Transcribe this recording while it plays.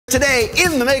Today,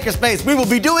 in the makerspace, we will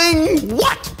be doing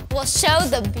what? We'll show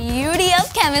the beauty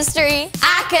of chemistry.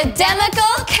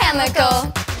 Academical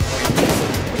Chemical.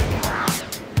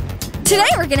 Today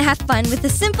we're gonna have fun with a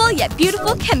simple yet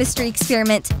beautiful chemistry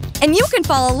experiment. And you can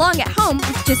follow along at home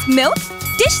with just milk,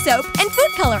 dish soap, and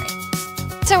food coloring.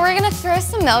 So we're gonna throw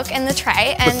some milk in the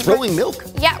tray. And We're throwing milk?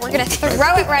 Yeah, we're gonna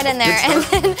throw it right in there. And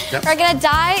then we're gonna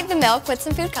dye the milk with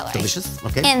some food coloring. Delicious,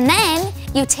 okay. And then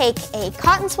you take a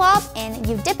cotton swab and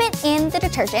you dip it in the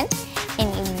detergent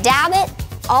and you dab it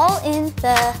all in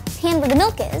the pan where the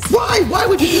milk is. Why? Why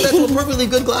would you do that to a perfectly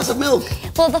good glass of milk?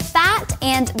 Well, the fat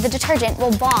and the detergent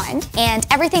will bond and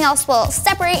everything else will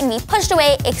separate and be pushed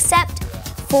away except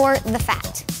for the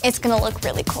fat. It's gonna look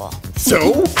really cool.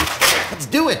 So, let's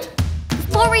do it.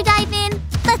 Before we dive in,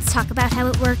 let's talk about how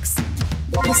it works.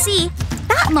 You see,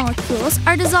 fat molecules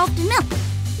are dissolved in milk.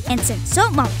 And since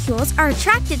soap molecules are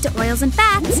attracted to oils and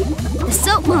fats, the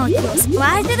soap molecules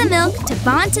fly through the milk to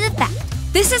bond to the fat.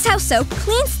 This is how soap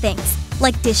cleans things,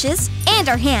 like dishes and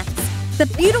our hands. The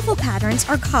beautiful patterns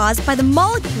are caused by the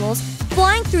molecules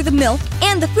flying through the milk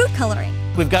and the food coloring.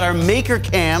 We've got our maker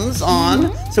cams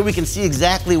on, so we can see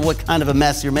exactly what kind of a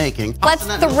mess you're making. Let's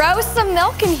throw some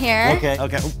milk in here. Okay,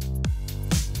 okay.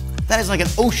 That is like an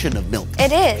ocean of milk.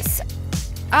 It is.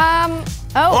 All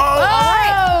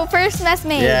right. First mess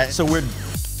made. Yeah, so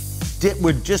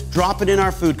we're just dropping in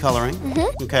our food coloring,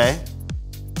 okay?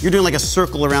 You're doing like a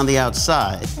circle around the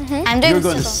outside. I'm doing You're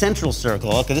going a to central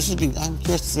circle. Okay, I'm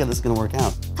curious to see how this is gonna work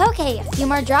out. Okay, a few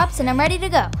more drops and I'm ready to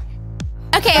go.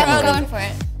 Okay, I'm going for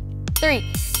it. 3,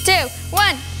 2,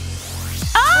 1.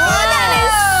 Oh, that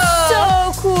is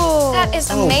so cool. That is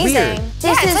amazing. Weird.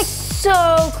 This is like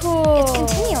so cool. It's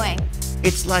continuing.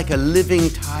 It's like a living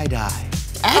tie-dye.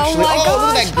 Actually, my look at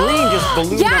gosh. that green just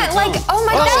ballooned on its own. Oh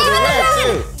my they're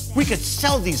gosh. red too. We could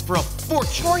sell these for a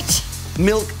fortune.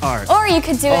 Milk art. Or you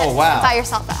could do it wow. by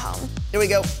yourself at home. Here we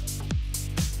go.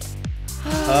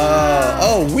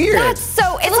 Weird. That's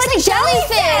so, it looks like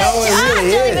jellyfish. Oh, it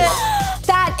really is.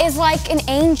 That is like an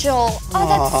angel. Oh,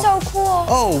 that's so cool.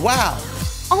 Oh, wow.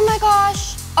 Oh my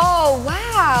gosh. Oh,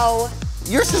 wow.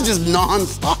 Yours is just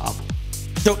non-stop.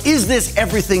 So is this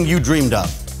everything you dreamed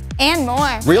of? And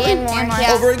more. Really? And more. Oh,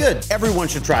 Yeah. very good. Everyone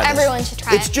should try this. Everyone should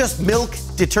try It's it. just milk,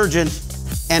 detergent,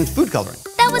 and food coloring.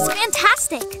 That was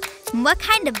fantastic. What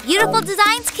kind of beautiful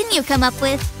designs can you come up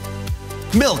with?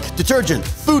 Milk, detergent,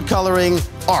 food coloring,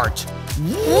 art.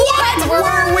 What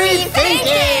were we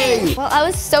thinking? Well, I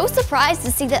was so surprised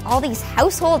to see that all these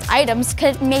household items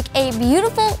could make a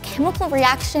beautiful chemical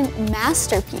reaction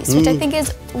masterpiece, which I think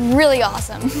is really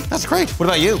awesome. That's great. What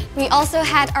about you? We also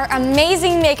had our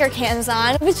amazing maker cams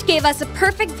on. Which gave us a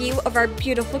perfect view of our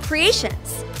beautiful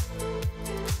creations.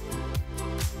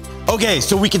 Okay,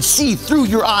 so we can see through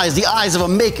your eyes, the eyes of a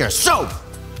maker. So,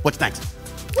 what's next?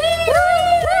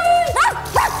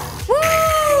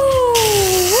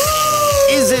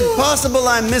 Is it possible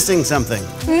I'm missing something?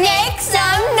 Make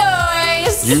some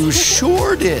noise! You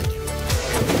sure did.